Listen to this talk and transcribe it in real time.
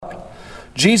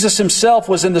Jesus himself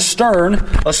was in the stern,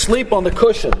 asleep on the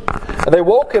cushion. And they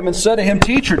woke him and said to him,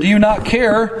 "Teacher, do you not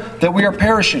care that we are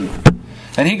perishing?"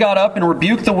 And he got up and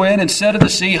rebuked the wind and said to the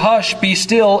sea, "Hush, be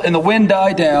still." And the wind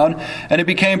died down, and it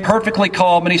became perfectly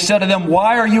calm. And he said to them,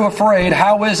 "Why are you afraid?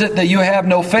 How is it that you have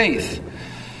no faith?"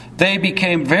 They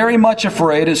became very much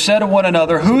afraid and said to one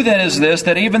another, "Who then is this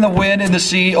that even the wind and the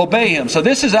sea obey him?" So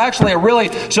this is actually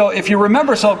so if you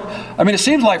remember, it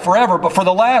seems like forever, but for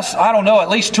the last, at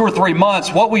least 2 or 3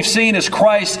 months, what we've seen is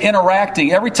Christ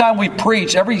interacting. Every time we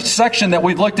preach, every section that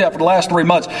we've looked at for the last 3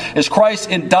 months is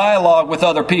Christ in dialogue with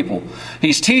other people.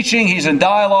 He's teaching, he's in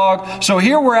dialogue. So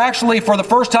here we're actually, for the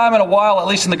first time in a while, at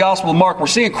least in the Gospel of Mark, we're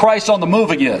seeing Christ on the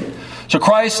move again. So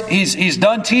Christ, he's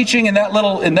done teaching in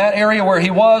that area where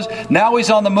he was. Now he's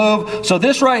on the move. So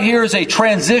this right here is a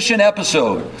transition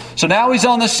episode. So now he's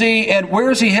on the sea, and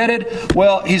where is he headed?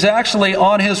 Well, he's actually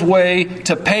on his way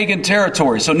to pagan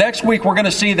territory. So next week we're going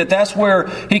to see that that's where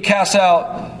he casts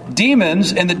out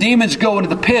demons, and the demons go into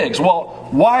the pigs. Well,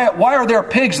 why are there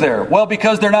pigs there? Well,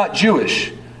 because they're not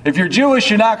Jewish. If you're Jewish,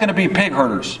 you're not going to be pig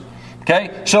herders.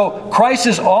 Okay, so Christ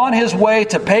is on his way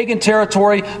to pagan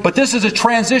territory, but this is a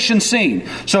transition scene.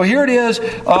 So here it is.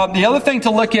 The other thing to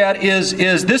look at is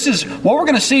this is what we're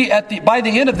going to see by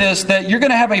the end of this, that you're going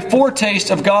to have a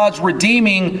foretaste of God's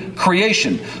redeeming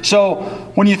creation. So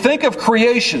when you think of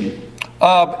creation,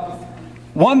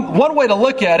 one way to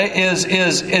look at it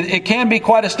is it can be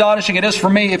quite astonishing. It is for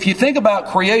me. If you think about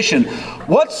creation,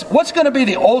 what's going to be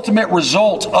the ultimate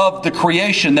result of the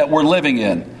creation that we're living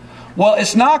in? Well,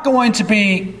 it's not going to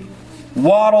be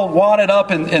wadded up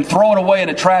and thrown away in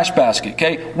a trash basket.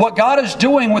 Okay, what God is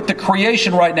doing with the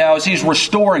creation right now is He's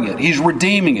restoring it. He's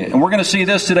redeeming it, and we're going to see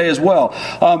this today as well.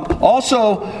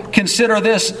 Also, consider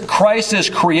this: Christ as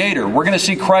Creator. We're going to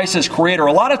see Christ as Creator.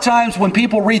 A lot of times when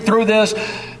people read through this,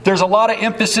 there's a lot of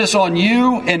emphasis on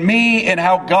you and me and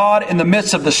how God, in the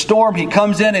midst of the storm, He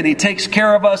comes in and He takes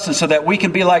care of us, and so that we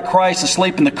can be like Christ,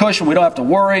 asleep in the cushion. We don't have to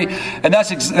worry. And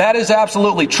that is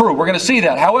absolutely true. We're going to see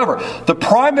that. However, the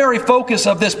primary focus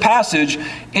of this passage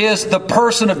is the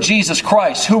person of Jesus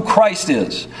Christ, who Christ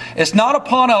is. It's not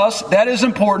upon us. That is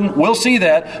important. We'll see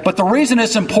that. But the reason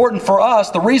it's important for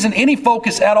us, the reason any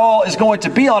focus at all is going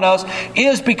to be on us,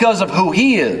 is because of who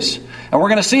He is. And we're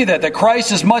going to see that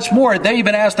Christ is much more. They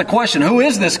even asked the question, who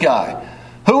is this guy?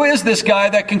 Who is this guy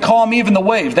that can calm even the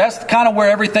waves? That's kind of where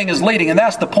everything is leading, and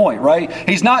that's the point, right?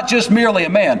 He's not just merely a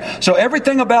man. So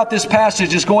everything about this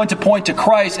passage is going to point to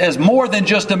Christ as more than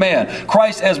just a man.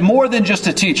 Christ as more than just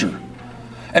a teacher.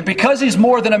 And because He's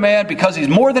more than a man, because He's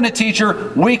more than a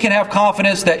teacher, we can have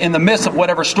confidence that in the midst of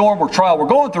whatever storm or trial we're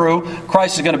going through,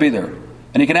 Christ is going to be there.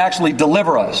 And He can actually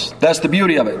deliver us. That's the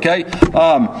beauty of it, okay?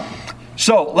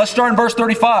 So let's start in verse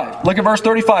 35. Look at verse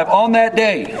 35. On that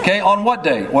day. Okay, on what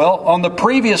day? Well, on the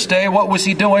previous day, what was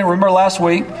He doing? Remember last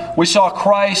week, we saw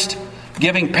Christ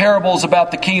giving parables about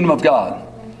the kingdom of God.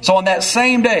 So on that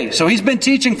same day, so He's been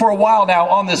teaching for a while now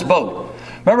on this boat.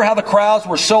 Remember how the crowds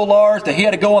were so large that He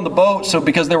had to go on the boat, so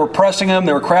because they were pressing Him,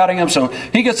 they were crowding Him. So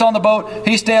He gets on the boat,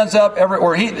 He stands up,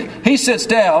 he sits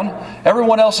down,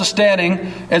 everyone else is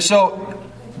standing, and so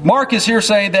Mark is here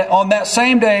saying that on that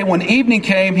same day, when evening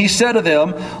came, He said to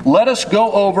them, "Let us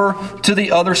go over to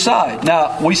the other side."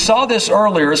 Now, we saw this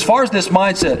earlier. As far as this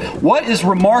mindset, what is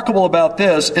remarkable about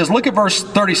this is, look at verse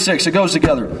 36. It goes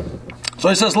together. So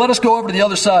He says, "Let us go over to the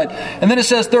other side." And then it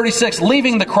says 36,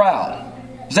 leaving the crowd.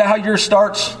 Is that how yours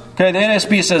starts? Okay, the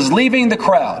NSB says, leaving the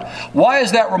crowd. Why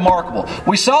is that remarkable?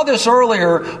 We saw this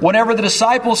earlier whenever the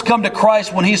disciples come to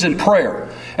Christ when He's in prayer.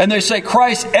 And they say,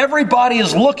 "Christ, everybody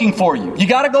is looking for you. You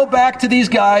got to go back to these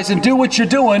guys and do what you're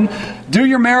doing. Do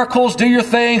your miracles, do your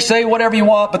thing, say whatever you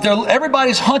want. But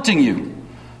everybody's hunting you."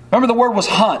 Remember, the word was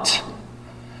hunt.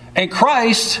 And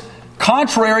Christ,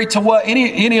 contrary to what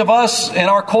any of us in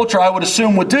our culture, I would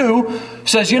assume, would do,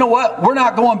 says, "You know what? We're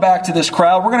not going back to this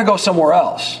crowd. We're going to go somewhere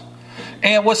else."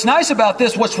 And what's nice about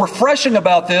this, what's refreshing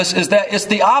about this, is that it's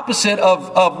the opposite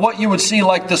of what you would see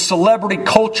like the celebrity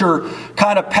culture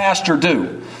kind of pastor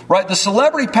do. Right? The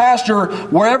celebrity pastor,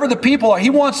 wherever the people are,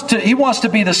 he wants to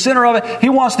be the center of it. He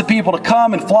wants the people to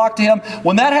come and flock to Him.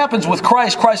 When that happens with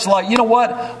Christ, Christ is like, "You know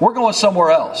what? We're going somewhere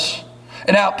else."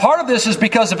 And now, part of this is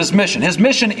because of His mission. His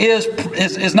mission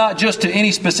is not just to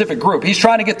any specific group. He's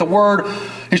trying to get the word.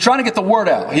 He's trying to get the word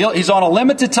out. He's on a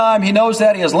limited time. He knows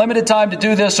that. He has limited time to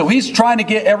do this. So He's trying to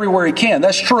get everywhere He can.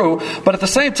 That's true. But at the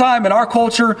same time, in our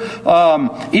culture,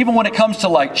 even when it comes to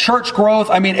like church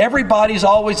growth, I mean, everybody's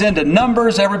always into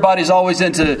numbers. Everybody's always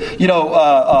into,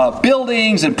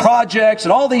 buildings and projects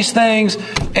and all these things.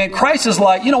 And Christ is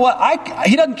like, "You know what?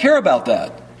 He doesn't care about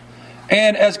that."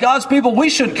 And as God's people, we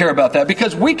shouldn't care about that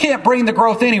because we can't bring the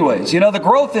growth anyways. The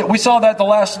growth, that we saw that the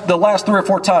last 3 or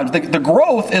 4 times. The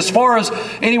growth, as far as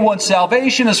anyone's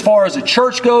salvation, as far as the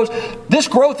church goes, this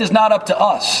growth is not up to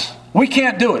us. We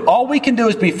can't do it. All we can do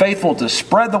is be faithful to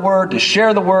spread the word, to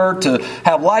share the word, to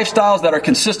have lifestyles that are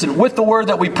consistent with the word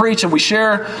that we preach and we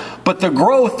share. But the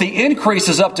growth, the increase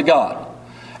is up to God.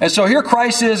 And so here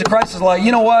Christ is, and Christ is like,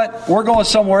 you know what? We're going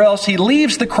somewhere else. He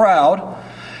leaves the crowd.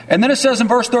 And then it says in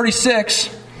verse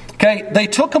 36, okay, they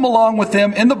took him along with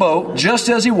them in the boat, just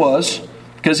as he was,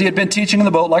 because he had been teaching in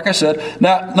the boat, like I said.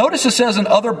 Now, notice it says, and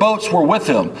other boats were with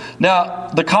him. Now,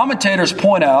 the commentators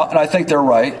point out, and I think they're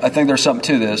right, I think there's something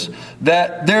to this,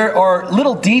 that there are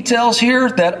little details here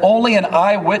that only an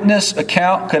eyewitness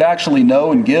account could actually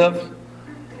know and give.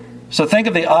 So think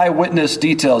of the eyewitness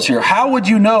details here. How would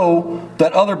you know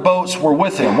that other boats were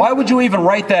with him? Why would you even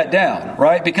write that down,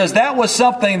 right? Because that was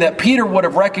something that Peter would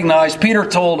have recognized. Peter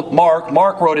told Mark.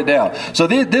 Mark wrote it down. So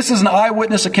this is an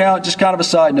eyewitness account, just kind of a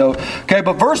side note. Okay,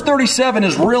 but verse 37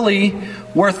 is really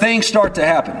where things start to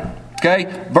happen.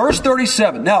 Okay, verse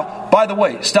 37. Now, by the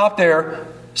way, stop there.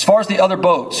 As far as the other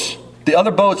boats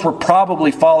were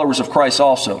probably followers of Christ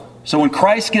also. So when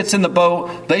Christ gets in the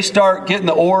boat, they start getting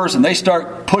the oars and they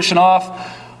start pushing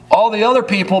off. All the other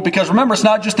people, because remember, it's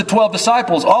not just the 12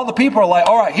 disciples. All the people are like,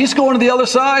 all right, he's going to the other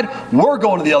side. We're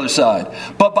going to the other side.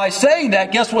 But by saying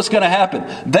that, guess what's going to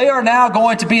happen? They are now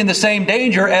going to be in the same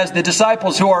danger as the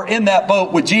disciples who are in that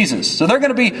boat with Jesus. So they're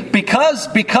going to be,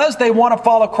 because they want to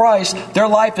follow Christ, their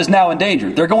life is now in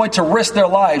danger. They're going to risk their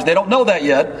lives. They don't know that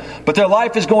yet, but their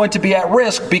life is going to be at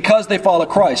risk because they follow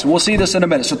Christ. And we'll see this in a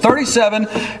minute. So 37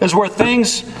 is where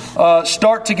things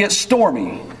start to get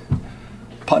stormy.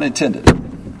 Pun intended.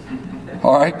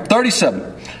 All right,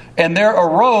 37. And there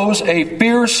arose a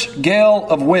fierce gale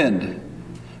of wind.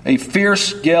 A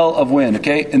fierce gale of wind.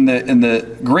 Okay, in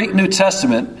the Greek New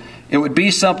Testament, it would be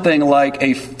something like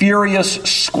a furious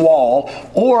squall,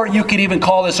 or you could even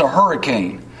call this a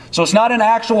hurricane. So it's not an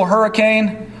actual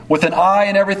hurricane with an eye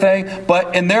and everything,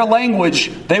 but in their language,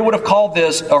 they would have called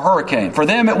this a hurricane. For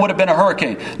them, it would have been a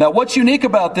hurricane. Now, what's unique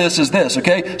about this is this,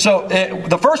 okay? So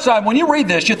the first time when you read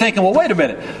this, you're thinking, well, wait a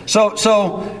minute. So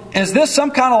is this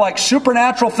some kind of like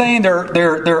supernatural thing?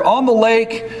 They're on the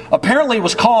lake. Apparently it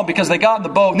was calm because they got in the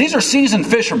boat. And these are seasoned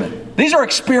fishermen. These are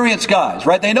experienced guys,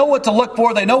 right? They know what to look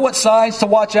for. They know what signs to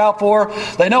watch out for.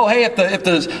 They know, hey,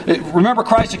 remember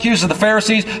Christ accuses the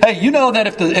Pharisees, hey, you know that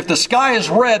if the sky is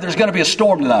red, there's going to be a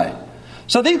storm tonight.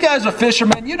 So these guys are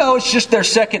fishermen. It's just their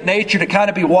second nature to kind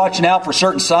of be watching out for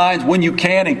certain signs when you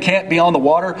can and can't be on the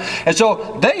water. And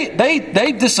so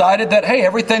they decided that, hey,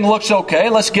 everything looks okay.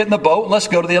 Let's get in the boat and let's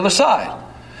go to the other side.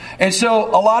 And so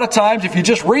a lot of times, if you're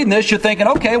just reading this, you're thinking,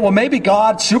 okay, well, maybe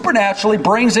God supernaturally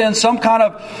brings in some kind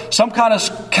of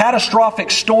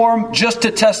catastrophic storm just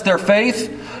to test their faith.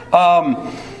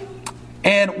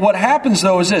 And what happens,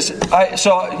 though, is this. I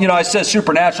said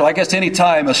supernatural. I guess any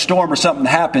time a storm or something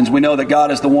happens, we know that God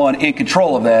is the one in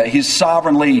control of that. He's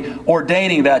sovereignly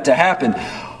ordaining that to happen.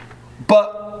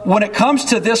 But when it comes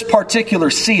to this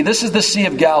particular sea, this is the Sea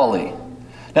of Galilee.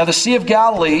 Now, the Sea of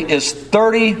Galilee is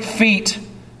 30 feet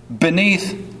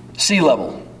beneath sea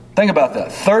level. Think about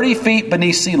that. 30 feet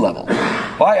beneath sea level.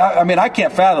 Well, I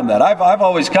can't fathom that. I've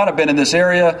always kind of been in this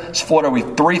area. It's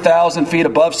 3,000 feet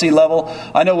above sea level.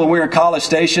 I know when we were in College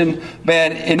Station,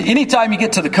 man, and anytime you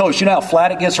get to the coast, you know how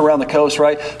flat it gets around the coast,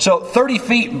 right? So 30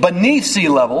 feet beneath sea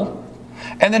level.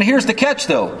 And then here's the catch,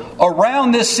 though.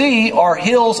 Around this sea are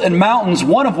hills and mountains,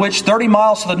 one of which 30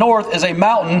 miles to the north is a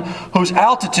mountain whose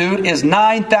altitude is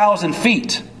 9,000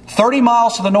 feet. 30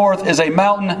 miles to the north is a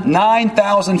mountain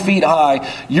 9,000 feet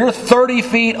high. You're 30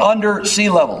 feet under sea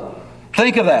level.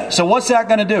 Think of that. So what's that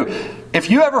going to do? If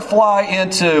you ever fly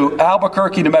into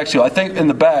Albuquerque, New Mexico, I think in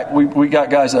the back we got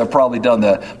guys that have probably done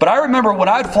that. But I remember when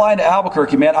I'd fly into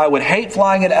Albuquerque, man, I would hate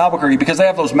flying into Albuquerque because they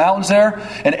have those mountains there.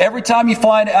 And every time you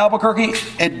fly into Albuquerque,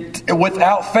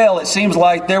 without fail, it seems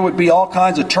like there would be all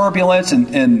kinds of turbulence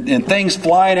and things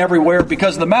flying everywhere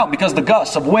because of the mountain, because of the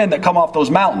gusts of wind that come off those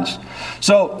mountains.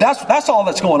 So that's all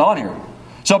that's going on here.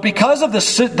 So because of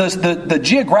the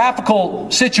geographical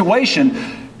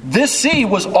situation, this sea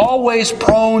was always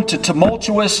prone to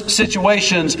tumultuous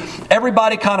situations.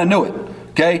 Everybody kind of knew it.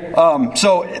 Okay,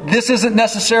 so this isn't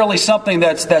necessarily something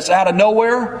that's out of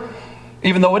nowhere,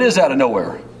 even though it is out of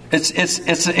nowhere. It's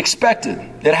expected.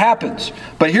 It happens.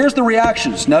 But here's the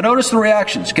reactions. Now notice the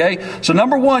reactions. Okay, so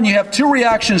number one, you have two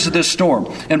reactions to this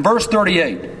storm. In verse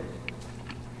 38,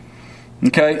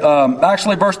 Okay,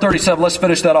 actually verse 37, let's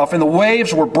finish that off. And the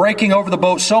waves were breaking over the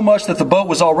boat so much that the boat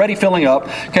was already filling up.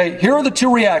 Okay, here are the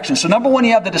two reactions. So number one,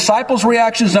 you have the disciples'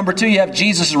 reactions. Number two, you have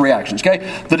Jesus' reactions. Okay,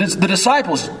 the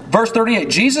disciples, verse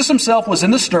 38, Jesus himself was in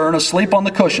the stern, asleep on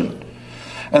the cushion.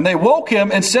 And they woke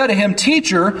him and said to him,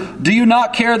 Teacher, do you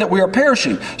not care that we are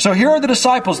perishing? So here are the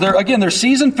disciples. They're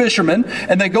seasoned fishermen,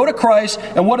 and they go to Christ,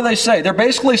 and what do they say? They're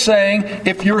basically saying,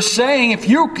 if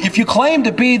you claim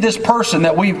to be this person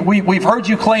that we've heard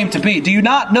you claim to be, do you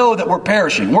not know that we're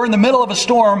perishing? We're in the middle of a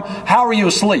storm. How are you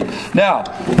asleep? Now,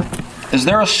 is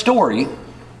there a story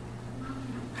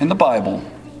in the Bible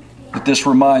that this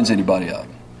reminds anybody of?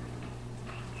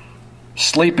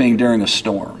 Sleeping during a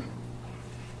storm.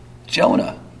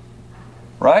 Jonah.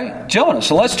 Right? Jonah.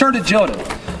 So let's turn to Jonah.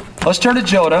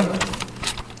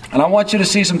 And I want you to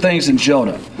see some things in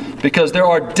Jonah. Because there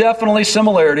are definitely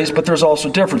similarities, but there's also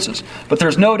differences. But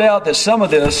there's no doubt that some of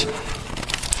this...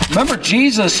 Remember,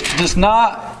 Jesus does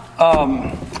not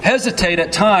hesitate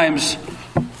at times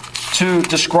to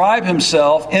describe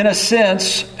himself, in a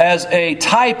sense, as a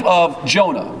type of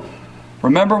Jonah.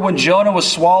 Remember when Jonah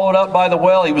was swallowed up by the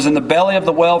whale? He was in the belly of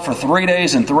the whale for 3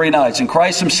 days and 3 nights. And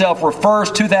Christ himself refers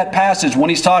to that passage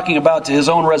when he's talking about to his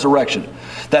own resurrection.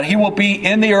 That he will be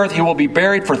in the earth, he will be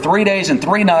buried for 3 days and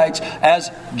 3 nights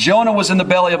as Jonah was in the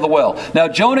belly of the whale. Now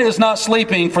Jonah is not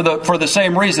sleeping for the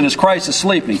same reason as Christ is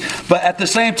sleeping. But at the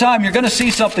same time, you're going to see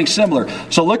something similar.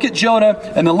 So look at Jonah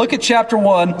and then look at chapter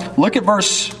 1.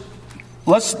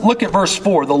 Let's look at verse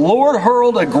 4. The Lord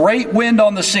hurled a great wind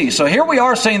on the sea. So here we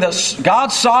are saying that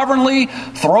God sovereignly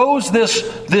throws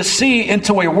this sea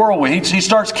into a whirlwind. He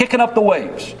starts kicking up the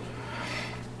waves.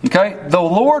 Okay? The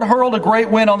Lord hurled a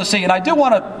great wind on the sea. And I do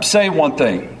want to say one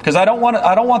thing, because I don't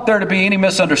want there to be any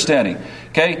misunderstanding.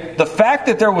 Okay? The fact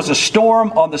that there was a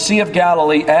storm on the Sea of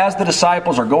Galilee as the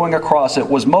disciples are going across it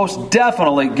was most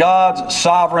definitely God's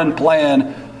sovereign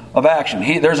plan of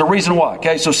action. There's a reason why.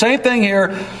 Okay? So same thing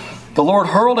here. The Lord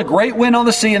hurled a great wind on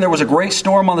the sea, and there was a great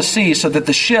storm on the sea, so that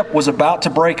the ship was about to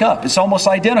break up. It's almost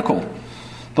identical.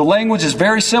 The language is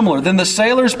very similar. Then the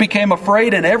sailors became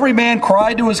afraid, and every man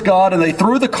cried to his God, and they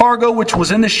threw the cargo which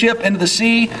was in the ship into the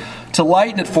sea to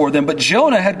lighten it for them. But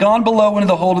Jonah had gone below into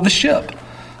the hold of the ship,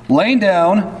 lain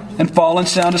down and fallen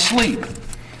sound asleep.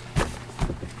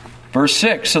 Verse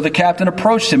 6, so the captain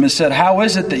approached him and said, How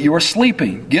is it that you are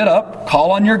sleeping? Get up,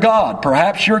 call on your God.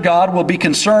 Perhaps your God will be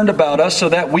concerned about us so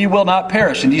that we will not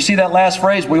perish. And do you see that last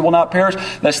phrase, we will not perish?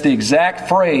 That's the exact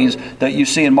phrase that you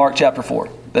see in Mark chapter 4.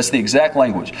 That's the exact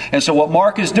language. And so what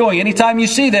Mark is doing, anytime you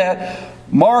see that,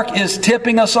 Mark is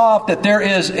tipping us off that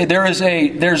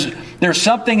there's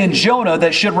something in Jonah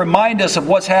that should remind us of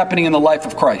what's happening in the life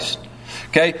of Christ.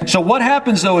 Okay, so what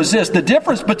happens though is this,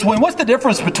 what's the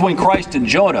difference between Christ and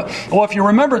Jonah? Well, if you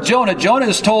remember Jonah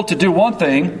is told to do one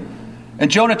thing,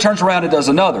 and Jonah turns around and does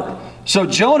another. So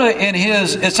Jonah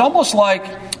it's almost like,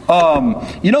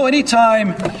 anytime,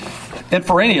 and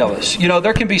for any of us,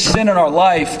 there can be sin in our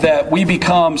life that we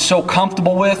become so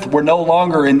comfortable with, we're no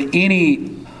longer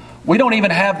we don't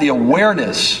even have the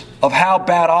awareness of how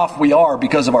bad off we are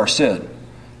because of our sin.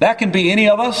 That can be any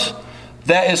of us.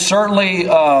 That is certainly,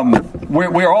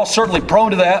 we are all certainly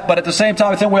prone to that, but at the same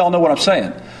time, I think we all know what I'm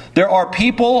saying. There are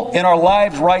people in our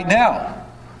lives right now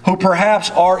who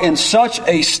perhaps are in such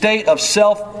a state of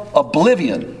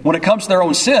self-oblivion when it comes to their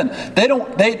own sin.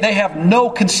 They have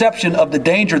no conception of the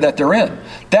danger that they're in.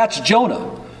 That's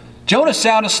Jonah. Jonah's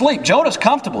sound asleep. Jonah's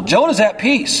comfortable. Jonah's at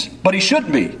peace, but he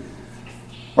shouldn't be.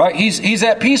 Right? He's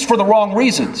at peace for the wrong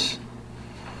reasons.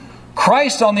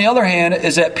 Christ, on the other hand,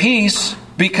 is at peace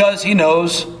because he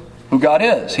knows who God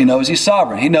is. He knows he's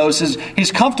sovereign. He knows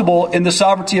he's comfortable in the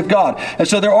sovereignty of God. And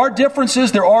so there are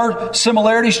differences. There are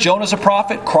similarities. Jonah's a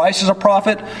prophet. Christ is a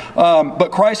prophet.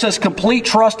 But Christ has complete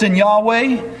trust in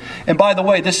Yahweh. And by the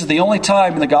way, this is the only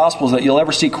time in the Gospels that you'll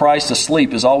ever see Christ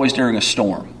asleep is always during a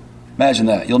storm. Imagine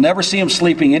that. You'll never see him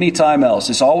sleeping any time else.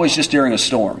 It's always just during a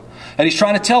storm. And he's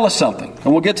trying to tell us something. And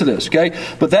we'll get to this, okay?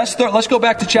 But let's go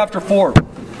back to chapter 4.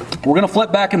 We're going to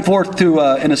flip back and forth to,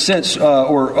 in a sense,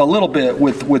 or a little bit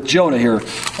with Jonah here.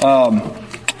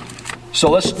 So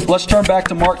let's turn back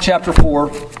to Mark chapter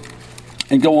 4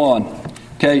 and go on.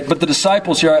 Okay, but the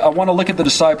disciples here, I want to look at the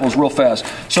disciples real fast.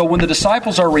 So when the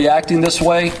disciples are reacting this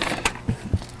way,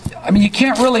 I mean, you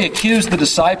can't really accuse the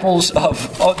disciples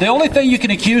of the only thing you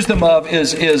can accuse them of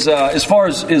is as far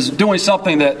as is doing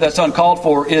something that's uncalled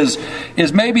for is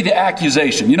maybe the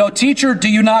accusation. Teacher, do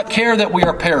you not care that we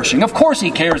are perishing? Of course he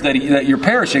cares that you're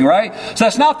perishing, right? So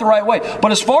that's not the right way.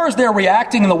 But as far as they're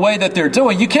reacting in the way that they're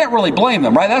doing, you can't really blame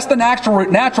them, right? That's the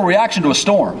natural reaction to a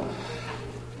storm.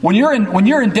 When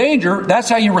you're in danger, that's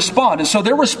how you respond. And so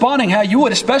they're responding how you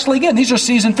would, especially, again, these are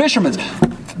seasoned fishermen.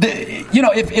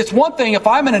 If it's one thing, if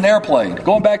I'm in an airplane,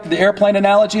 going back to the airplane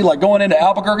analogy, like going into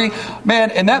Albuquerque, man,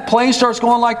 and that plane starts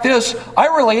going like this, I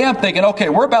really am thinking, okay,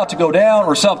 we're about to go down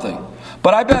or something.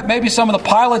 But I bet maybe some of the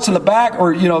pilots in the back,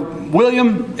 or,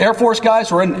 William, Air Force guys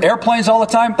who are in airplanes all the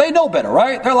time, they know better,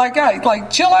 right? They're like, guys,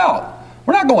 chill out.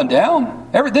 We're not going down.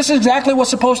 This is exactly what's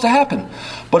supposed to happen.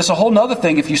 But it's a whole other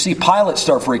thing if you see pilots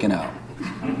start freaking out.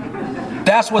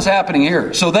 That's what's happening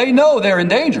here. So they know they're in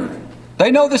danger. They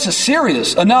know this is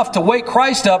serious enough to wake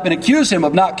Christ up and accuse him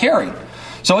of not caring.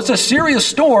 So it's a serious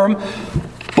storm.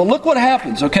 But look what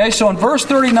happens, okay? So in verse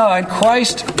 39,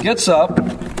 Christ gets up,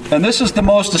 and this is the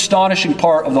most astonishing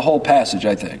part of the whole passage,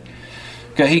 I think.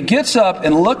 Okay, he gets up,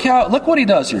 and look what he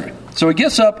does here. So he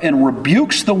gets up and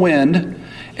rebukes the wind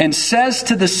and says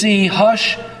to the sea,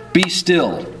 "Hush, be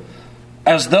still,"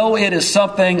 as though it is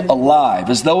something alive,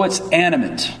 as though it's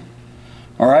animate.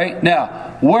 All right?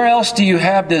 Now, where else do you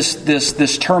have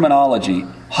this terminology?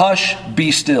 Hush,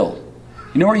 be still.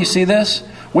 You know where you see this?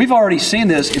 We've already seen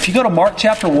this. If you go to Mark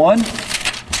chapter 1,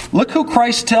 look who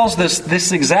Christ tells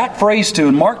this exact phrase to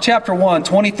in Mark chapter 1,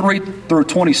 23 through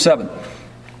 27.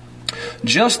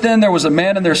 Just then there was a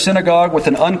man in their synagogue with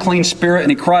an unclean spirit,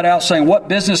 and he cried out, saying, "What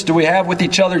business do we have with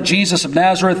each other, Jesus of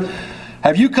Nazareth?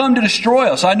 Have you come to destroy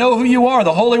us? I know who you are,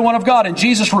 the Holy One of God." And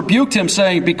Jesus rebuked him,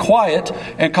 saying, "Be quiet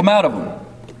and come out of him."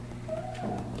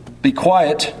 Be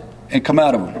quiet and come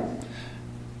out of him.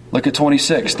 Look at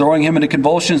 26. Throwing him into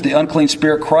convulsions, the unclean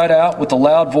spirit cried out with a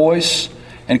loud voice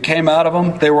and came out of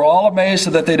him. They were all amazed,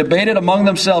 so that they debated among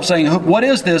themselves, saying, "What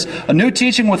is this? A new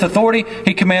teaching with authority?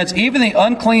 He commands even the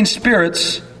unclean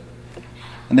spirits,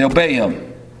 and they obey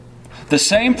him." The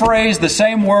same phrase, the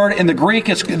same word in the Greek,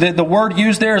 the word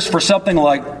used there is for something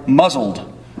like muzzled.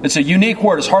 It's a unique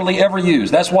word. It's hardly ever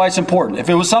used. That's why it's important. If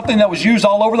it was something that was used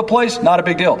all over the place, not a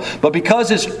big deal. But because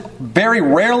it's very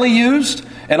rarely used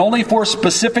and only for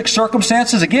specific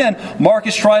circumstances, again, Mark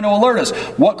is trying to alert us.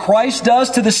 What Christ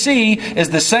does to the sea is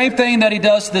the same thing that he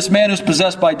does to this man who's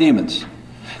possessed by demons.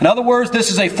 In other words, this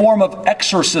is a form of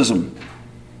exorcism.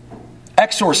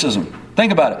 Exorcism.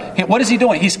 Think about it. What is he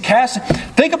doing? He's casting.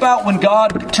 Think about when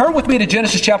God. Turn with me to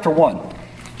Genesis chapter 1.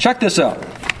 Check this out.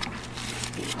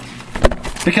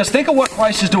 Because think of what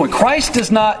Christ is doing. Christ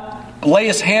does not lay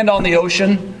his hand on the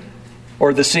ocean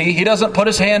or the sea. He doesn't put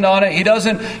his hand on it. He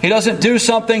doesn't do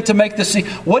something to make the sea.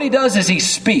 What he does is he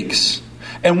speaks.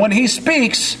 And when he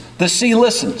speaks, the sea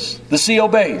listens. The sea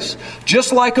obeys.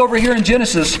 Just like over here in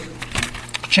Genesis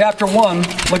chapter 1,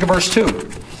 look at verse 2.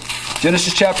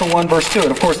 Genesis chapter 1, verse 2. And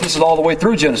of course, this is all the way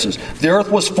through Genesis. The earth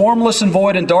was formless and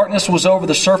void, and darkness was over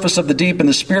the surface of the deep, and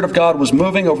the Spirit of God was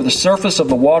moving over the surface of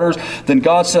the waters. Then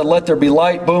God said, "Let there be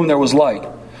light." Boom, there was light.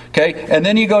 Okay, and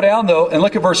then you go down, though, and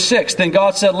look at verse 6. Then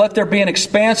God said, "Let there be an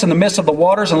expanse in the midst of the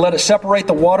waters, and let it separate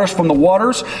the waters from the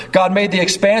waters." God made the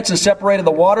expanse and separated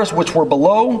the waters which were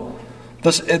below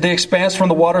the expanse from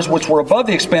the waters which were above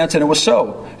the expanse, and it was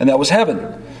so. And that was heaven.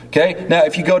 Okay, now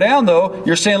if you go down, though,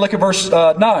 you're saying, look at verse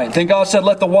 9. Then God said,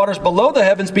 "Let the waters below the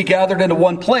heavens be gathered into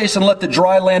one place, and let the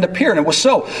dry land appear." And it was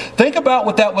so. Think about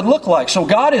what that would look like. So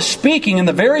God is speaking in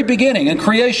the very beginning in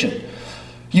creation.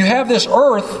 You have this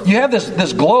earth, you have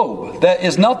this globe that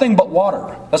is nothing but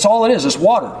water. That's all it is, it's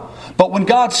water. But when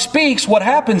God speaks, what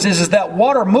happens is that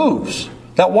water moves.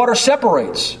 That water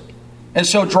separates. And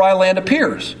so dry land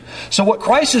appears. So what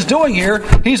Christ is doing here,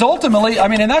 he's ultimately,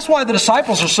 and that's why the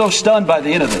disciples are so stunned by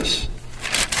the end of this.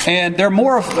 And they're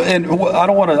and I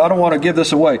don't want to give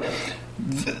this away.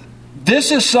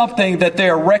 This is something that they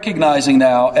are recognizing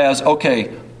now as, okay,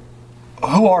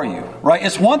 who are you? Right?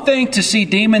 It's one thing to see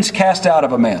demons cast out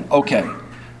of a man. Okay.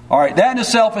 All right, that in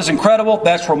itself is incredible.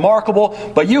 That's remarkable.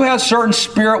 But you had certain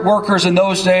spirit workers in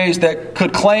those days that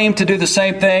could claim to do the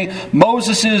same thing.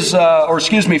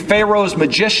 Pharaoh's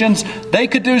magicians, they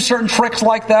could do certain tricks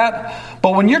like that.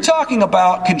 But when you're talking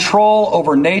about control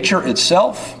over nature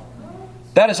itself,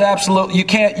 that is absolute. You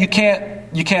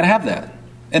can't have that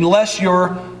unless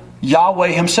you're Yahweh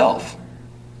himself.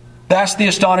 That's the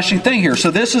astonishing thing here.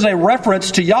 So this is a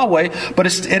reference to Yahweh, but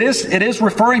it is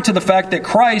referring to the fact that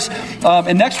Christ,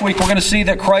 and next week we're going to see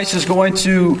that Christ is going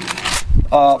to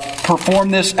perform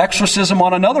this exorcism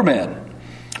on another man.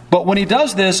 But when he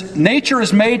does this, nature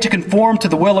is made to conform to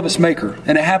the will of its maker,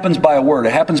 and it happens by a word.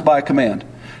 It happens by a command.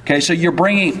 Okay, so you're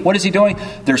bringing, what is he doing?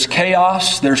 There's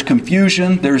chaos, there's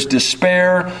confusion, there's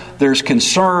despair, there's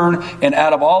concern, and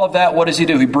out of all of that, what does he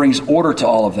do? He brings order to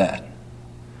all of that.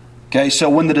 Okay, so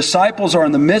when the disciples are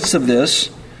in the midst of this,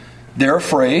 they're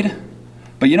afraid.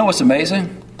 But you know what's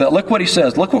amazing? That look what he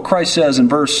says. Look what Christ says in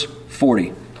verse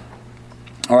 40.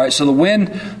 All right, so the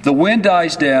wind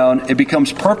dies down. It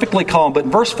becomes perfectly calm. But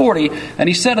in verse 40, and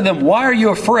he said to them, why are you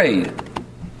afraid?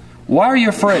 Why are you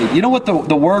afraid? You know what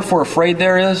the word for afraid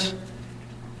there is?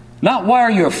 Not why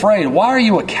are you afraid? Why are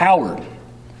you a coward?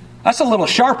 That's a little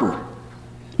sharper.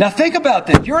 Now think about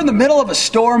this. You're in the middle of a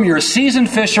storm. You're a seasoned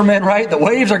fisherman, right? The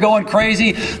waves are going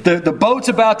crazy. The boat's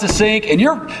about to sink. And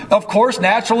you're, of course,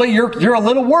 naturally, you're a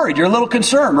little worried. You're a little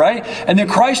concerned, right? And then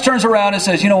Christ turns around and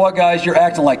says, you know what, guys? You're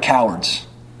acting like cowards.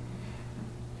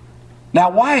 Now,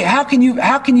 why? How can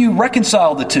you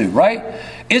reconcile the two, right?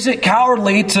 Is it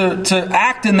cowardly to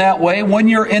act in that way when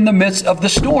you're in the midst of the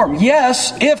storm?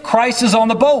 Yes, if Christ is on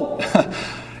the boat.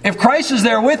 If Christ is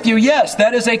there with you, yes,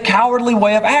 that is a cowardly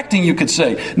way of acting, you could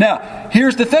say. Now,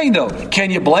 here's the thing, though. Can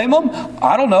you blame them?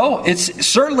 I don't know. It's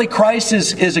certainly Christ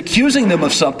is accusing them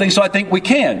of something, so I think we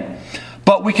can.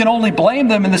 But we can only blame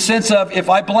them in the sense of, if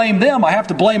I blame them, I have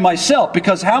to blame myself.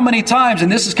 Because how many times,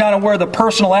 and this is kind of where the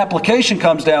personal application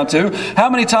comes down to, how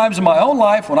many times in my own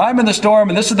life when I'm in the storm,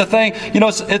 and this is the thing,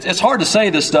 it's hard to say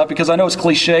this stuff because I know it's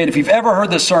cliche. And if you've ever heard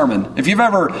this sermon, if you've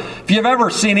ever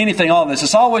seen anything on this,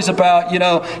 it's always about,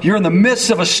 you're in the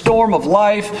midst of a storm of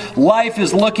life. Life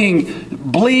is looking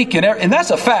bleak, and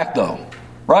that's a fact, though.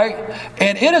 Right?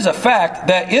 And it is a fact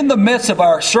that in the midst of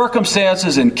our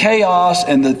circumstances and chaos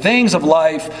and the things of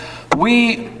life,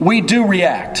 we do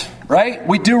react. Right?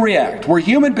 We do react. We're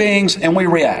human beings and we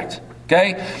react.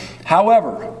 Okay?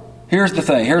 However, here's the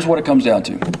thing. Here's what it comes down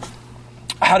to.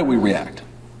 How do we react?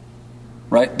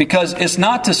 Right? Because it's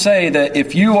not to say that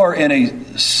if you are in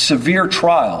a severe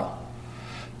trial,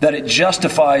 that it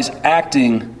justifies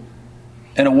acting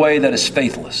in a way that is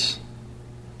faithless.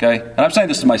 Okay? And I'm saying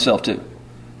this to myself too.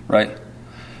 Right?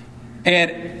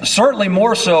 And certainly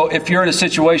more so if you're in a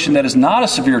situation that is not a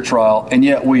severe trial, and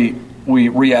yet we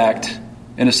react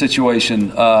in a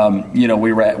situation,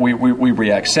 we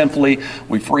react sinfully,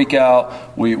 we freak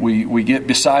out, we get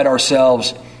beside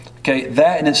ourselves. Okay,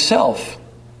 that in itself,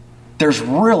 there's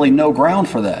really no ground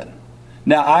for that.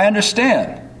 Now, I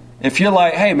understand. If you're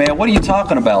like, hey man, what are you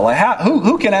talking about? Like,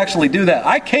 who can actually do that?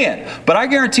 I can't. But I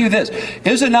guarantee you this.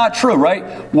 Is it not true,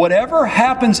 right? Whatever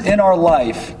happens in our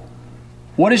life,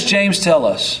 what does James tell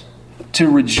us? To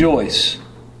rejoice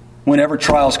whenever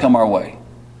trials come our way.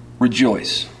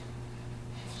 Rejoice.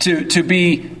 To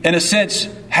be, in a sense,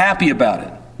 happy about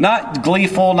it. Not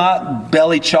gleeful, not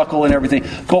belly chuckle and everything.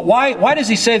 But why does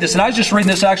he say this? And I was just reading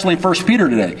this actually in 1 Peter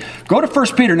today. Go to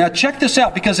 1 Peter. Now check this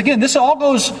out, because again, this all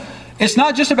goes... It's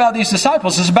not just about these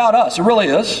disciples, it's about us. It really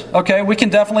is. Okay, we can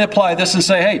definitely apply this and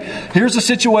say, hey, here's a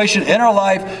situation in our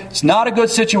life. It's not a good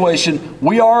situation.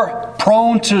 We are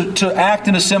prone to act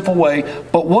in a sinful way.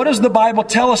 But what does the Bible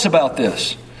tell us about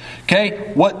this?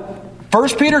 Okay, what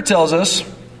 1 Peter tells us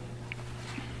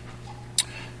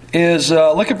is,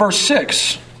 look at verse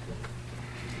 6.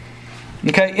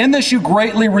 Okay, in this you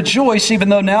greatly rejoice, even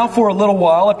though now for a little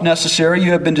while, if necessary,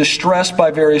 you have been distressed by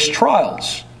various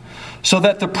trials. So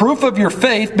that the proof of your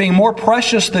faith, being more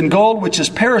precious than gold which is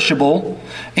perishable,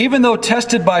 even though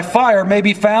tested by fire, may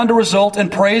be found to result in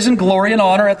praise and glory and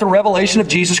honor at the revelation of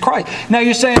Jesus Christ. Now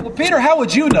you're saying, well, Peter, how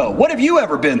would you know? What have you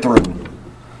ever been through?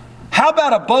 How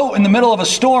about a boat in the middle of a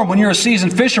storm when you're a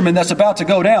seasoned fisherman that's about to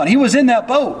go down? He was in that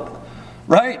boat,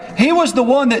 right? He was the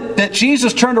one that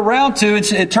Jesus turned around and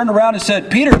said,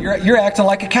 Peter, you're acting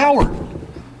like a coward.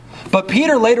 But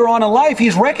Peter, later on in life,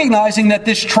 he's recognizing that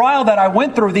this trial that I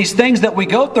went through, these things that we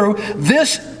go through,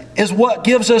 this is what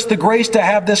gives us the grace to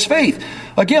have this faith.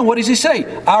 Again, what does he say?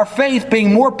 Our faith,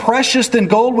 being more precious than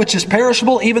gold, which is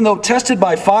perishable, even though tested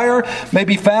by fire, may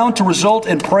be found to result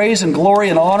in praise and glory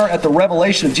and honor at the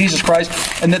revelation of Jesus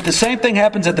Christ. And that the same thing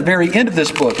happens at the very end of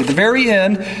this book. At the very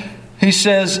end, he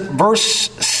says, verse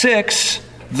 6,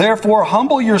 therefore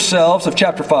humble yourselves, of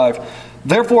chapter 5,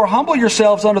 therefore humble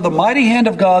yourselves under the mighty hand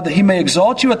of God, that he may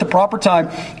exalt you at the proper time,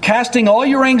 casting all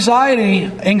your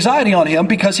anxiety on him,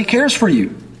 because he cares for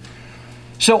you.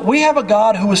 So we have a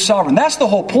God who is sovereign. That's the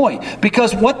whole point.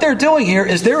 Because what they're doing here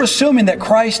is they're assuming that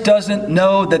Christ doesn't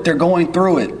know that they're going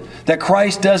through it. That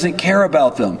Christ doesn't care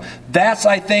about them. That's,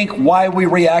 I think, why we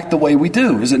react the way we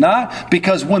do. Is it not?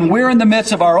 Because when we're in the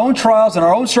midst of our own trials and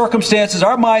our own circumstances,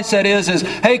 our mindset is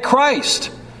hey,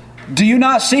 Christ, do you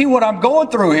not see what I'm going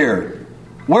through here?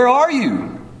 Where are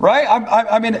you? Right?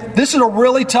 I mean, this is a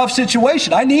really tough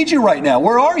situation. I need you right now.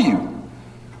 Where are you?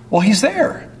 Well, he's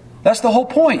there. That's the whole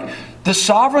point. The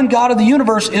sovereign God of the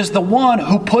universe is the one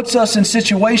who puts us in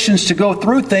situations to go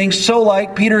through things. So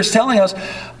like Peter is telling us,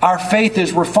 our faith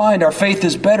is refined. Our faith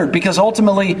is bettered. Because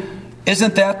ultimately,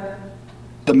 isn't that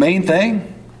the main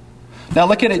thing? Now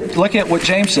look at it. Look at what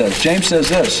James says. James says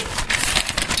this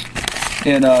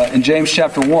in James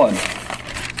chapter 1.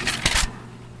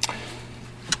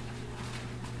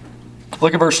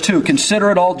 Look at verse 2.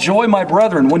 Consider it all joy, my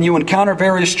brethren, when you encounter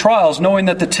various trials, knowing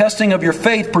that the testing of your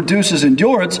faith produces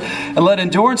endurance, and let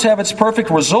endurance have its perfect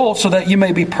result, so that you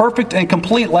may be perfect and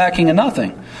complete, lacking in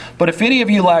nothing. But if any of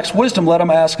you lacks wisdom, let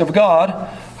him ask of God,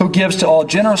 who gives to all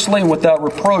generously and without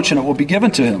reproach, and it will be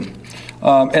given to him.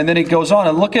 And then he goes on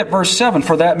and look at verse 7.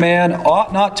 For that man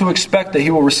ought not to expect that he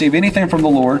will receive anything from the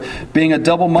Lord, being a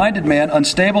double-minded man,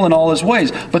 unstable in all his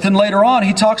ways. But then later on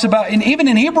he talks about, and even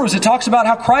in Hebrews it talks about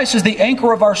how Christ is the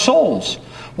anchor of our souls.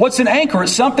 What's an anchor?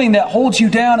 It's something that holds you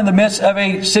down in the midst of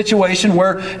a situation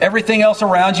where everything else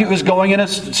around you is going in a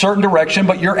certain direction,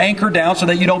 but you're anchored down so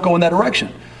that you don't go in that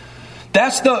direction.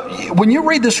 When you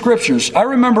read the scriptures, I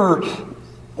remember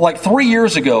like 3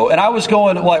 years ago, and I was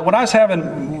going, like when I was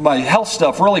having my health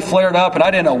stuff really flared up and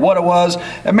I didn't know what it was,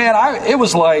 and man, I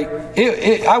was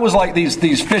like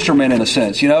these fishermen in a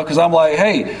sense, because I'm like,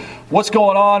 hey, what's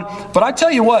going on? But I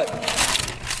tell you what,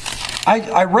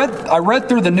 I read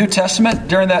through the New Testament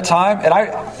during that time,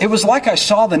 and it was like I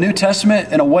saw the New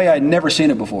Testament in a way I'd never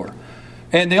seen it before.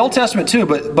 And the Old Testament too,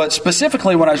 but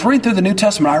specifically when I was reading through the New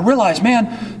Testament, I realized,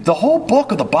 man, the whole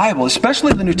book of the Bible,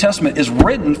 especially the New Testament, is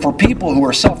written for people who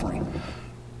are suffering.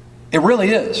 It really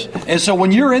is. And so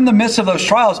when you're in the midst of those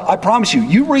trials, I promise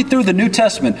you read through the New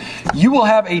Testament, you will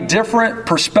have a different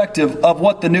perspective of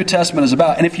what the New Testament is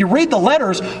about. And if you read the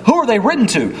letters, who are they written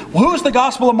to? Who is the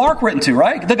Gospel of Mark written to,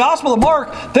 right? The Gospel of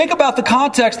Mark, think about the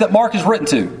context that Mark is written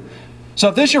to. So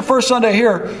if this is your first Sunday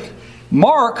here,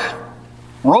 Mark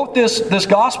wrote this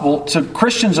gospel to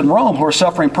Christians in Rome who are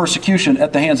suffering persecution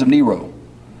at the hands of Nero.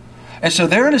 And so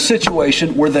they're in a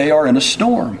situation where they are in a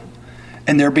storm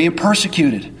and they're being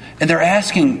persecuted. And they're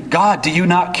asking, God, do you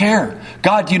not care?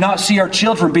 God, do you not see our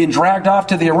children being dragged off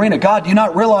to the arena? God, do you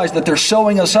not realize that they're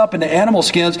sewing us up into animal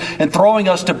skins and throwing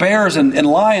us to bears and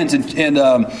lions and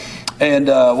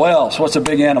what else? What's a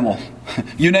big animal?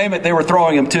 You name it, they were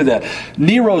throwing them to that.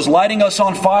 Nero's lighting us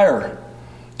on fire.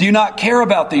 Do you not care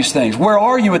about these things? Where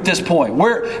are you at this point?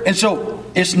 And so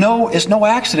it's no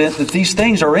accident that these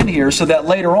things are in here, so that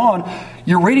later on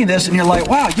you're reading this and you're like,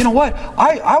 wow, you know what?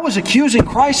 I was accusing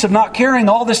Christ of not caring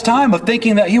all this time, of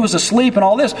thinking that he was asleep and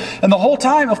all this. And the whole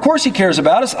time, of course he cares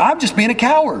about us. I'm just being a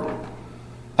coward.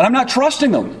 And I'm not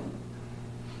trusting him.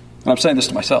 And I'm saying this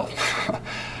to myself.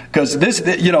 Because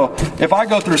if I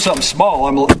go through something small,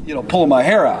 I'm pulling my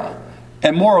hair out.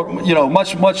 And more,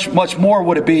 much more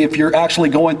would it be if you're actually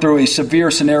going through a severe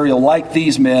scenario like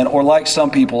these men or like some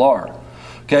people are.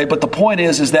 Okay, but the point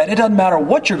is that it doesn't matter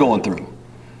what you're going through.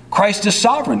 Christ is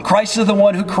sovereign. Christ is the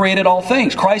one who created all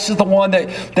things. Christ is the one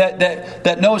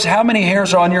that knows how many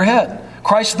hairs are on your head.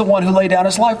 Christ is the one who laid down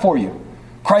his life for you.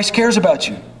 Christ cares about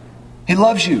you. He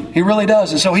loves you. He really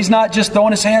does. And so he's not just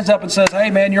throwing his hands up and says, hey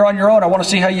man, you're on your own. I want to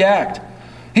see how you act.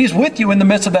 He's with you in the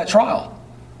midst of that trial.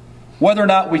 Whether or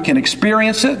not we can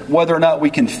experience it, whether or not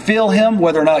we can feel him,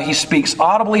 whether or not he speaks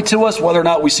audibly to us, whether or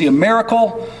not we see a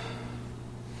miracle,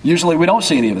 usually we don't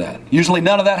see any of that. Usually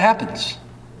none of that happens.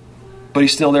 But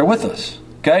he's still there with us.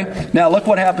 Okay? Now look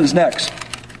what happens next.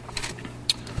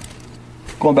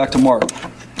 Going back to Mark.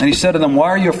 And he said to them, why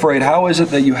are you afraid? How is it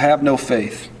that you have no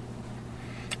faith?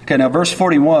 Okay, now verse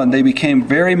 41, they became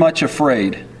very much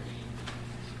afraid.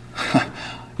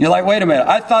 You're like, wait a minute,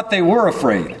 I thought they were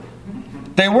afraid.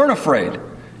 They weren't afraid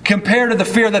compared to the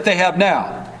fear that they have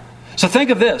now. So think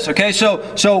of this, okay?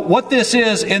 So what this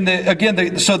is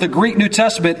the Greek New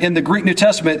Testament, in the Greek New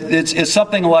Testament, it's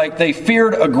something like they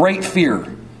feared a great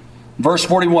fear. Verse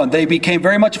 41, they became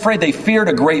very much afraid. They feared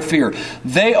a great fear.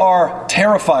 They are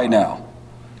terrified now.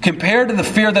 Compared to the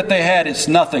fear that they had, it's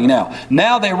nothing now.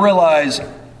 Now they realize,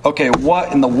 okay,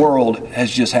 what in the world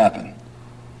has just happened?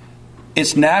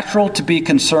 It's natural to be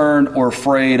concerned or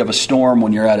afraid of a storm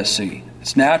when you're out at sea.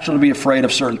 It's natural to be afraid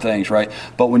of certain things, right?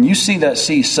 But when you see that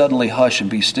sea suddenly hush and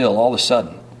be still, all of a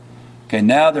sudden, okay,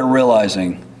 now they're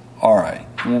realizing, all right,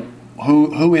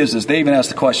 who is this? They even asked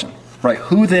the question, right?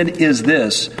 Who then is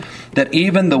this that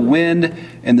even the wind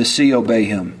and the sea obey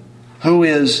him? Who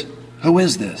is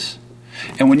this?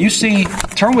 And when you see,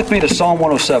 turn with me to Psalm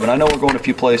 107. I know we're going a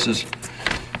few places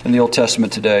in the Old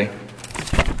Testament today.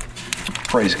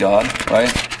 Praise God,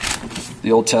 right?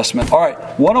 The Old Testament. All right,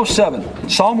 107.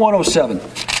 Psalm 107.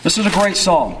 This is a great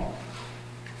psalm.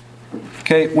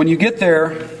 Okay, when you get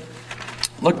there,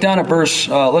 look down at verse,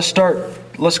 let's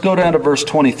go down to verse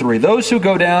 23. Those who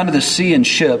go down to the sea in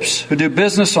ships, who do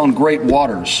business on great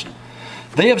waters,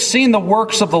 they have seen the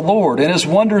works of the Lord and his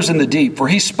wonders in the deep. For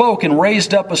he spoke and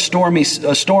raised up a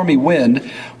stormy wind,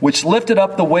 which lifted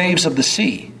up the waves of the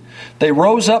sea. They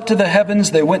rose up to the heavens,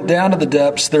 they went down to the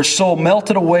depths, their soul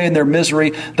melted away in their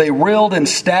misery. They reeled and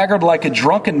staggered like a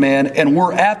drunken man and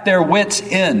were at their wits'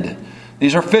 end.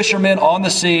 These are fishermen on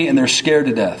the sea, and they're scared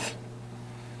to death.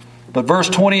 But verse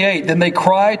 28, then they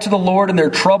cried to the Lord in their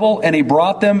trouble, and He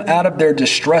brought them out of their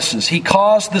distresses. He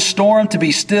caused the storm to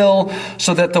be still,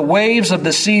 so that the waves of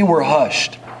the sea were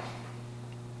hushed.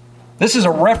 This is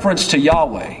a reference to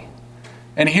Yahweh.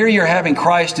 And here you're having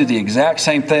Christ do the exact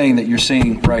same thing that you're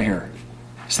seeing right here.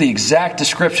 It's the exact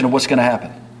description of what's going to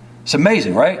happen. It's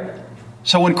amazing, right?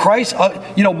 So when Christ,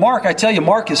 Mark, I tell you,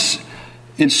 Mark is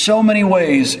in so many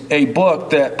ways a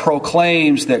book that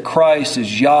proclaims that Christ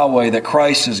is Yahweh, that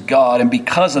Christ is God. And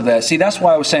because of that, see, that's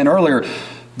why I was saying earlier,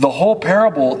 the whole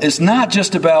parable is not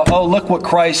just about, oh, look what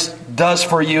Christ does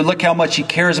for you. Look how much He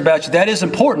cares about you. That is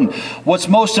important. What's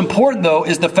most important, though,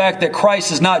 is the fact that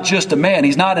Christ is not just a man.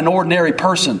 He's not an ordinary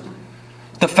person.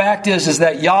 The fact is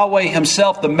that Yahweh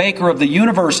Himself, the maker of the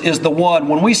universe, is the one.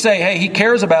 When we say, hey, He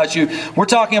cares about you, we're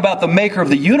talking about the maker of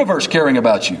the universe caring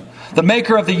about you. The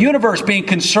maker of the universe being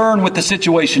concerned with the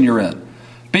situation you're in.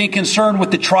 Being concerned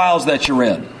with the trials that you're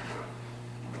in.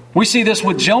 We see this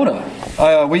with Jonah.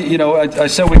 I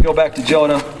said we go back to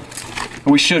Jonah.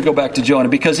 And we should go back to Jonah.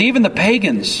 Because even the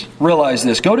pagans realize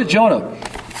this. Go to Jonah.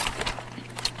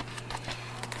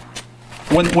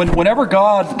 Whenever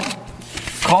God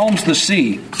calms the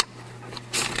sea,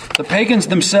 the pagans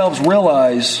themselves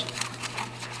realize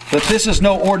that this is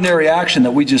no ordinary action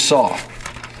that we just saw.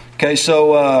 Okay,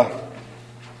 so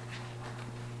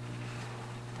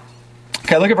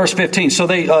look at verse 15. So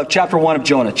they chapter 1 of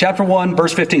Jonah. Chapter 1,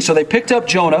 verse 15. So they picked up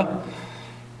Jonah,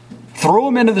 threw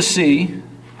him into the sea,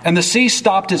 and the sea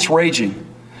stopped its raging.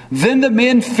 Then the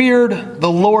men feared the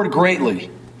Lord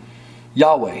greatly,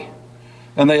 Yahweh.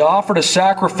 And they offered a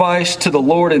sacrifice to the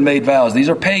Lord and made vows. These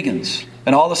are pagans.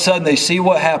 And all of a sudden they see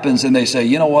what happens and they say,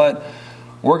 you know what?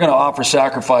 We're going to offer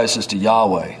sacrifices to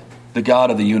Yahweh, the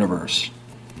God of the universe.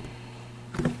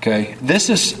 Okay? This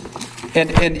is,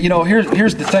 and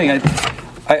here's the thing.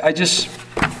 I just,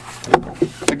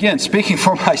 again, speaking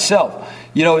for myself,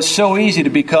 it's so easy to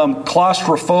become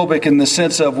claustrophobic in the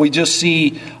sense of we just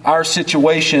see our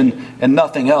situation and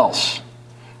nothing else.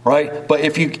 Right? But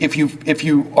if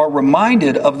you are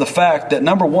reminded of the fact that,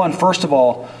 number one, first of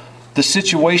all, the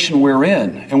situation we're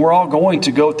in, and we're all going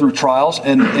to go through trials,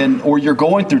 or you're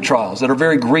going through trials that are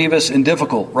very grievous and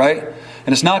difficult, right?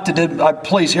 And it's not to,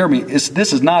 please hear me,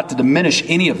 this is not to diminish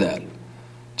any of that.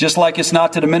 Just like it's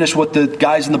not to diminish what the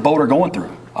guys in the boat are going through.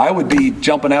 I would be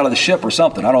jumping out of the ship or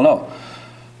something, I don't know.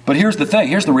 But here's the thing,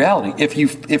 here's the reality. If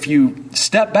you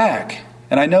step back,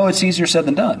 and I know it's easier said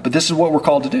than done, but this is what we're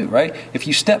called to do, right? If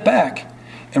you step back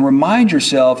and remind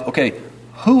yourself, okay,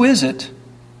 who is it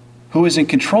who is in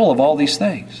control of all these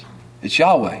things? It's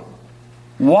Yahweh.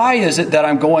 Why is it that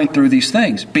I'm going through these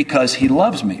things? Because He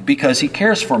loves me, because He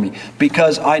cares for me,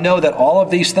 because I know that all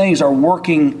of these things are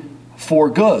working for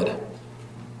good,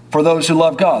 for those who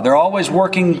love God. They're always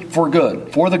working for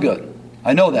good, for the good.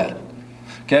 I know that.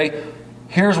 Okay?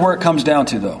 Here's where it comes down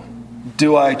to, though.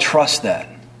 Do I trust that?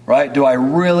 Right? Do I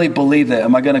really believe that?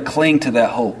 Am I going to cling to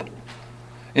that hope?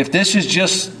 If this is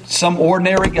just some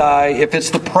ordinary guy, if it's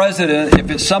the president, if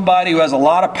it's somebody who has a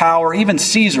lot of power, even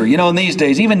Caesar, in these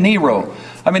days, even Nero.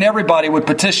 I mean, everybody would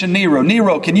petition Nero.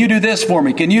 Nero, can you do this for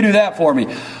me? Can you do that for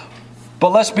me? But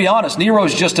let's be honest,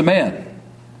 Nero's just a man.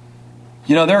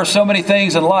 There are so many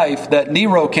things in life that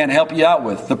Nero can't help you out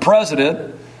with. The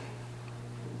president,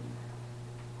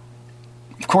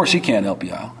 of course, he can't help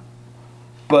you out.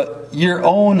 But your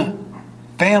own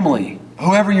family,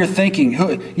 whoever you're thinking,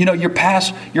 your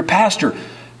pastor,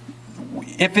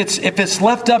 if it's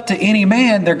left up to any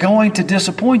man, they're going to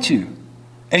disappoint you.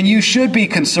 And you should be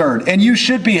concerned, and you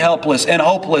should be helpless and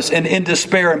hopeless and in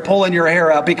despair and pulling your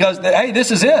hair out because, hey, this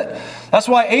is it. That's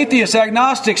why atheists,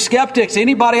 agnostics, skeptics,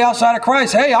 anybody outside of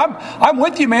Christ, hey, I'm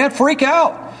with you, man, freak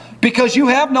out. Because you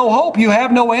have no hope, you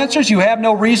have no answers, you have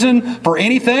no reason for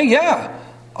anything. Yeah.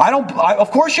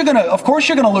 Of course you're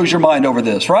gonna lose your mind over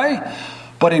this, right?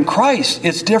 But in Christ,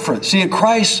 it's different. See, in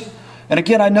Christ, and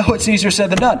again, I know it's easier said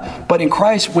than done, but in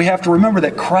Christ, we have to remember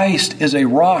that Christ is a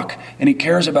rock and He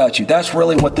cares about you. That's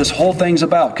really what this whole thing's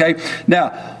about, okay?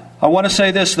 Now, I want to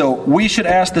say this, though. We should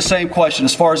ask the same question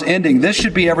as far as ending. This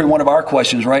should be every one of our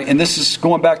questions, right? And this is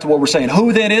going back to what we're saying.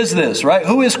 Who then is this, right?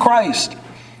 Who is Christ?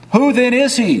 Who then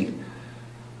is He?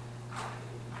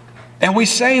 And we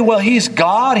say, well, He's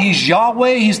God, He's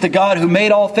Yahweh, He's the God who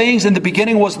made all things. In the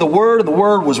beginning was the Word, and the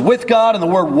Word was with God, and the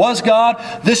Word was God.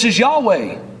 This is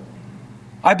Yahweh.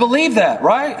 I believe that,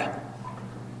 right?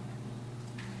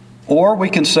 Or we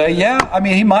can say,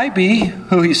 He might be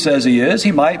who He says He is.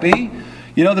 He might be.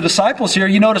 The disciples here,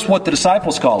 you notice what the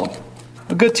disciples call Him.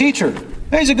 A good teacher.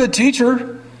 He's a good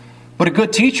teacher. But a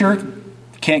good teacher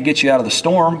can't get you out of the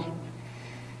storm.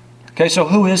 Okay, so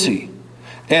who is He?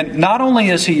 And not only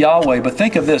is he Yahweh, but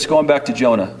think of this, going back to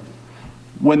Jonah.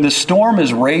 When the storm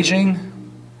is raging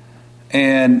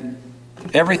and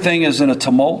everything is in a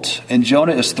tumult and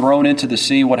Jonah is thrown into the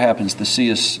sea, what happens? The sea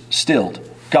is stilled.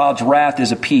 God's wrath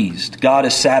is appeased. God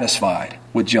is satisfied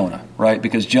with Jonah, right?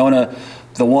 Because Jonah,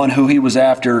 the one who he was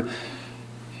after,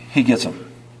 he gets him.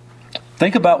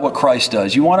 Think about what Christ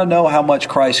does. You want to know how much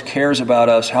Christ cares about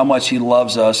us, how much he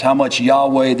loves us, how much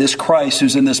Yahweh, this Christ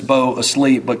who's in this boat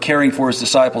asleep but caring for his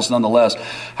disciples nonetheless,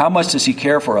 how much does he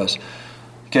care for us?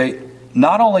 Okay,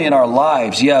 not only in our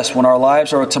lives, yes, when our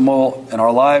lives are a tumult and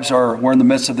we're in the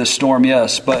midst of this storm,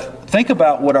 yes, but think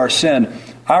about what our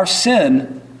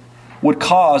sin would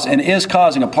cause and is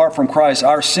causing apart from Christ.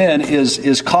 Our sin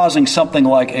is causing something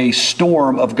like a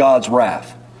storm of God's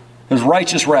wrath. His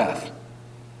righteous wrath.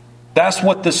 That's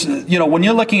what this, when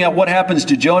you're looking at what happens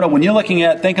to Jonah,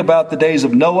 think about the days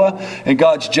of Noah and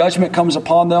God's judgment comes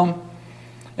upon them.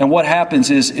 And what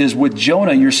happens is with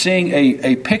Jonah, you're seeing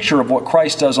a picture of what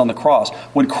Christ does on the cross.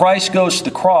 When Christ goes to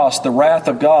the cross, the wrath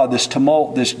of God, this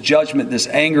tumult, this judgment, this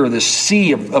anger, this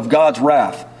sea of God's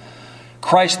wrath,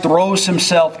 Christ throws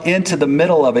himself into the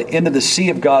middle of it, into the sea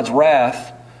of God's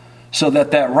wrath, so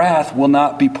that wrath will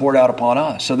not be poured out upon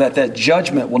us, so that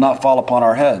judgment will not fall upon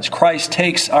our heads. Christ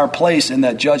takes our place in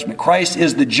that judgment. Christ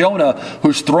is the Jonah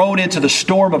who's thrown into the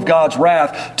storm of God's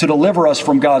wrath to deliver us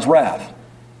from God's wrath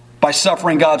by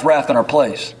suffering God's wrath in our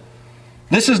place.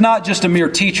 This is not just a mere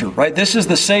teacher, right? This is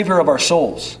the Savior of our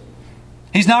souls.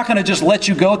 He's not going to just let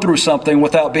you go through something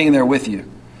without being there with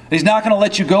you. He's not going to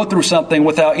let you go through something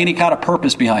without any kind of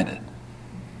purpose behind it.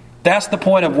 That's the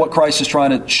point of what Christ is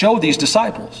trying to show these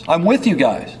disciples. I'm with you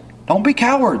guys. Don't be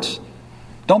cowards.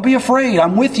 Don't be afraid.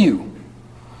 I'm with you.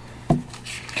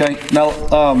 Okay,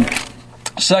 now,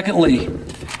 secondly,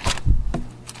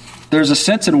 there's a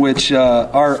sense in which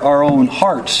our own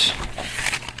hearts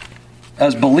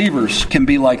as believers can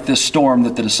be like this storm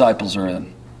that the disciples are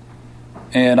in.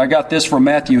 And I got this from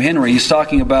Matthew Henry. He's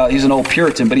talking about, he's an old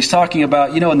Puritan, but he's talking about,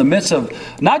 in the midst of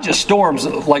not just storms,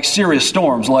 like serious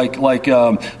storms, like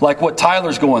what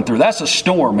Tyler's going through. That's a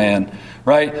storm, man,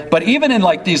 right? But even in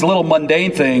like these little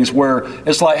mundane things where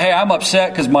it's like, hey, I'm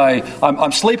upset because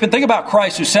I'm sleeping. Think about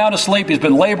Christ who's sound asleep. He's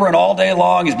been laboring all day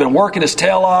long. He's been working his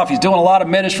tail off. He's doing a lot of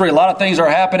ministry. A lot of things are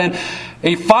happening.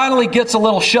 He finally gets a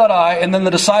little shut-eye, and then the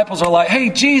disciples are like, hey,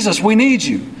 Jesus, we need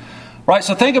you. Right,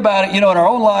 so think about it, in our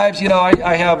own lives,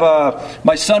 I have,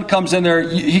 my son comes in there,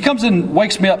 he comes in,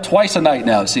 wakes me up twice a night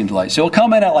now, it seems like. So he'll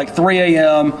come in at like 3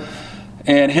 a.m.,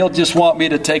 and he'll just want me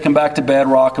to take him back to bed,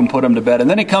 rock him, put him to bed. And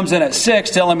then he comes in at 6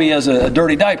 telling me he has a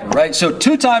dirty diaper, right? So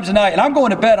 2 times a night, and I'm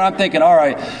going to bed, and I'm thinking, all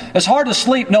right, it's hard to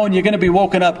sleep knowing you're going to be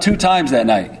woken up 2 times that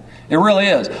night. It really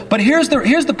is. But here's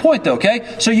the point, though,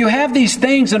 okay? So you have these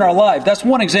things in our life. That's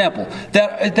one example.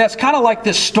 That's kind of like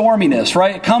this storminess,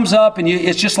 right? It comes up, and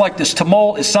it's just like this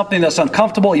tumult. It's something that's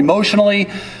uncomfortable emotionally.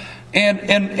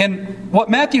 And what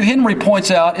Matthew Henry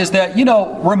points out is that,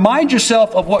 remind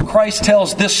yourself of what Christ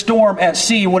tells this storm at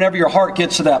sea whenever your heart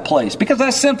gets to that place. Because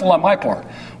that's sinful on my part.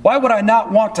 Why would I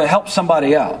not want to help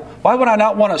somebody out? Why would I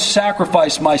not want to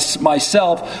sacrifice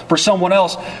myself for someone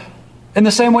else in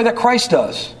the same way that Christ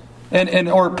does?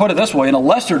 Or put it this way, in a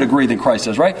lesser degree than Christ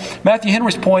does, right? Matthew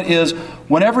Henry's point is,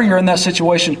 whenever you're in that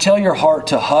situation, tell your heart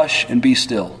to hush and be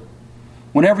still.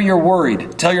 Whenever you're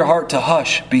worried, tell your heart to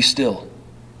hush, be still.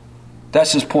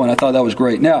 That's his point. I thought that was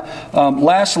great. Now,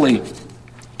 lastly,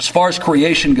 as far as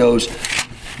creation goes,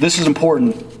 this is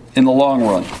important in the long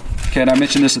run. Okay, and I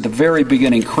mentioned this at the very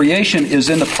beginning. Creation is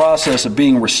in the process of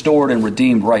being restored and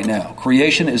redeemed right now.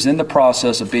 Creation is in the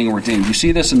process of being redeemed. You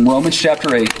see this in Romans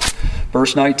chapter 8,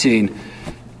 verse 19.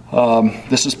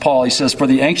 This is Paul. He says, "For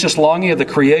the anxious longing of the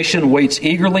creation waits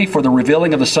eagerly for the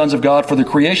revealing of the sons of God. For the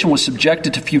creation was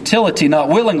subjected to futility, not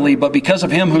willingly, but because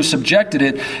of him who subjected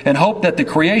it, and hope that the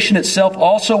creation itself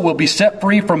also will be set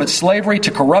free from its slavery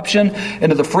to corruption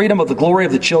into the freedom of the glory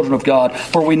of the children of God.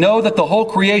 For we know that the whole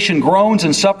creation groans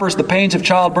and suffers the pains of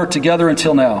childbirth together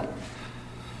until now."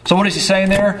 So what is he saying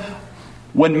there?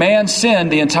 When man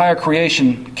sinned, the entire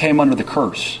creation came under the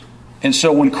curse. And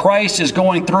so when Christ is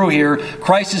going through here,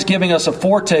 Christ is giving us a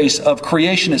foretaste of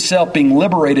creation itself being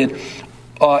liberated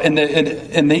in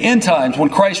the end times. When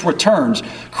Christ returns,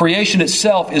 creation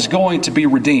itself is going to be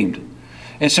redeemed.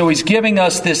 And so he's giving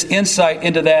us this insight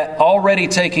into that already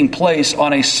taking place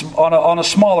on a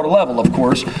smaller level, of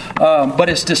course. But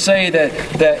it's to say that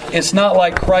it's not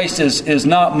like Christ is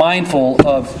not mindful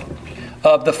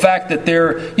of the fact that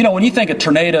when you think of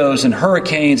tornadoes and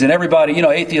hurricanes and everybody,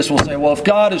 atheists will say, well, if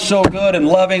God is so good and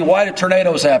loving, why do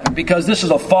tornadoes happen? Because this is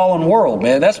a fallen world,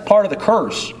 man. That's part of the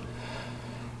curse.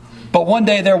 But one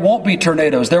day there won't be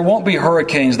tornadoes, there won't be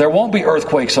hurricanes, there won't be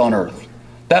earthquakes on earth.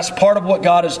 That's part of what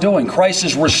God is doing. Christ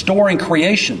is restoring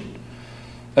creation.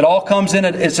 It all comes in,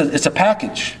 it's a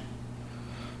package.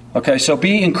 Okay, so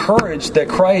be encouraged that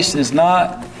Christ is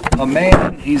not a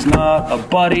man, He's not a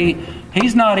buddy,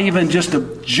 He's not even just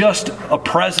a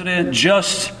president,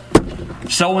 just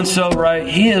so-and-so, right?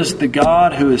 He is the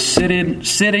God who is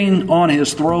sitting on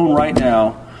His throne right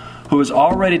now, who has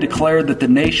already declared that the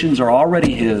nations are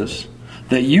already His,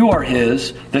 that you are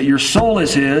His, that your soul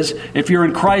is His. If you're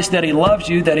in Christ, that He loves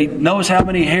you, that He knows how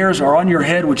many hairs are on your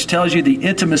head, which tells you the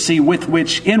intimacy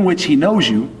in which He knows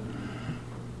you.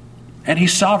 And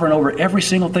He's sovereign over every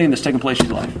single thing that's taking place in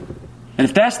your life. And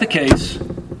if that's the case,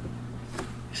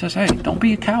 He says, hey, don't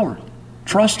be a coward.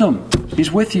 Trust Him.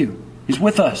 He's with you. He's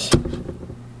with us.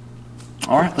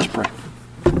 All right, let's pray.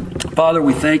 Father,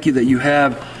 we thank You that You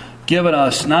have given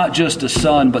us not just a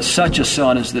Son, but such a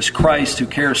Son as this Christ who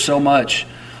cares so much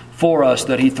for us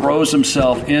that He throws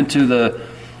Himself into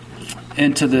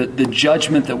the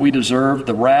judgment that we deserve,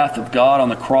 the wrath of God on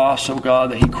the cross, oh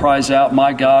God, that He cries out,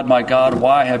 my God,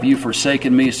 why have You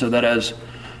forsaken me? So that as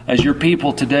Your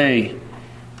people today,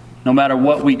 no matter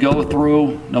what we go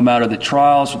through, no matter the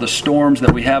trials or the storms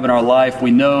that we have in our life,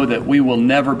 we know that we will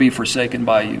never be forsaken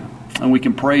by You. And we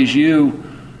can praise You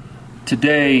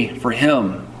today for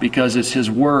Him, because it's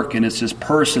His work and it's His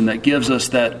person that gives us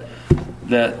that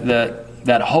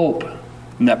hope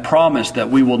and that promise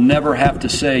that we will never have to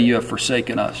say, You have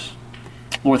forsaken us.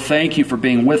 Lord, thank You for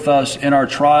being with us in our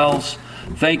trials.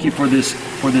 Thank You for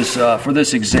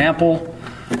this example,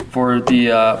 for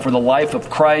the life of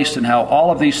Christ, and how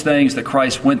all of these things that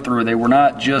Christ went through, they were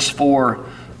not just for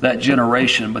that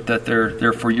generation, but that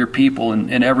they're for Your people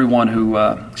and everyone who,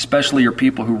 especially Your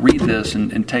people who read this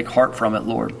and take heart from it,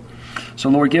 Lord. So,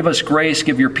 Lord, give us grace,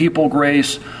 give Your people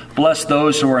grace. Bless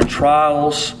those who are in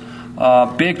trials,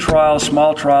 big trials,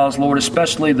 small trials, Lord,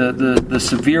 especially the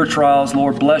severe trials.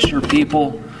 Lord, bless Your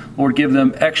people. Lord, give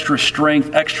them extra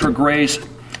strength, extra grace.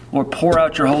 Lord, pour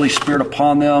out Your Holy Spirit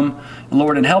upon them.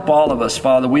 Lord, and help all of us,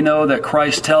 Father. We know that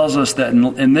Christ tells us that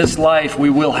in this life we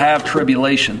will have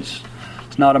tribulations.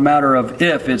 It's not a matter of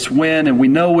if, it's when, and we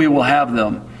know we will have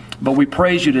them. But we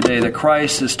praise You today that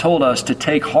Christ has told us to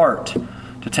take heart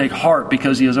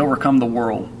because He has overcome the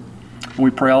world.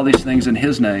 We pray all these things in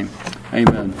His name.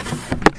 Amen.